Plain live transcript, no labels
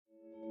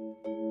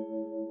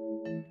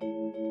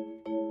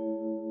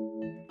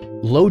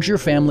Load your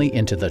family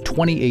into the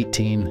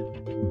 2018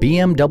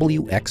 BMW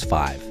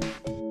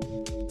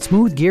X5.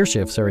 Smooth gear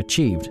shifts are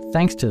achieved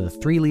thanks to the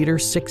 3-liter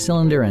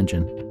 6-cylinder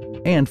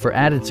engine, and for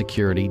added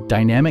security,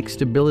 dynamic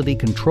stability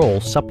control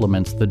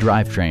supplements the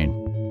drivetrain.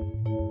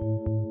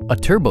 A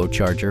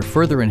turbocharger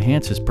further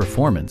enhances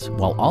performance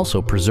while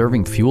also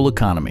preserving fuel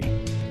economy.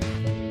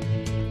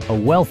 A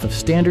wealth of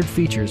standard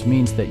features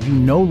means that you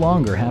no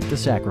longer have to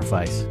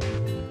sacrifice,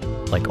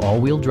 like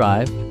all-wheel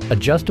drive,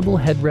 adjustable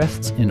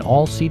headrests in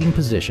all seating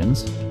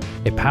positions,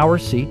 a power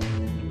seat,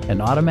 an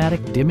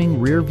automatic dimming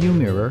rear-view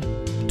mirror,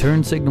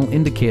 turn signal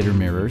indicator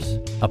mirrors,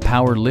 a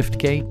power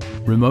liftgate,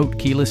 remote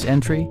keyless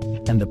entry,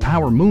 and the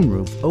power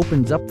moonroof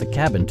opens up the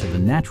cabin to the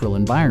natural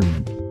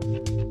environment.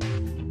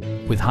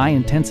 With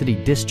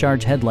high-intensity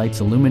discharge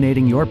headlights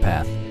illuminating your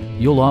path,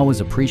 you'll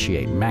always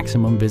appreciate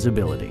maximum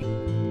visibility.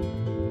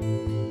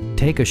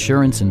 Take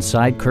assurance in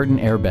side curtain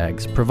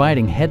airbags,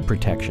 providing head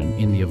protection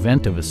in the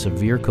event of a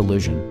severe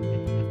collision.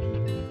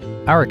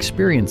 Our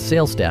experienced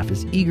sales staff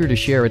is eager to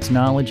share its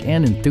knowledge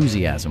and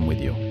enthusiasm with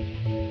you.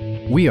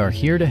 We are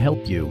here to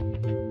help you.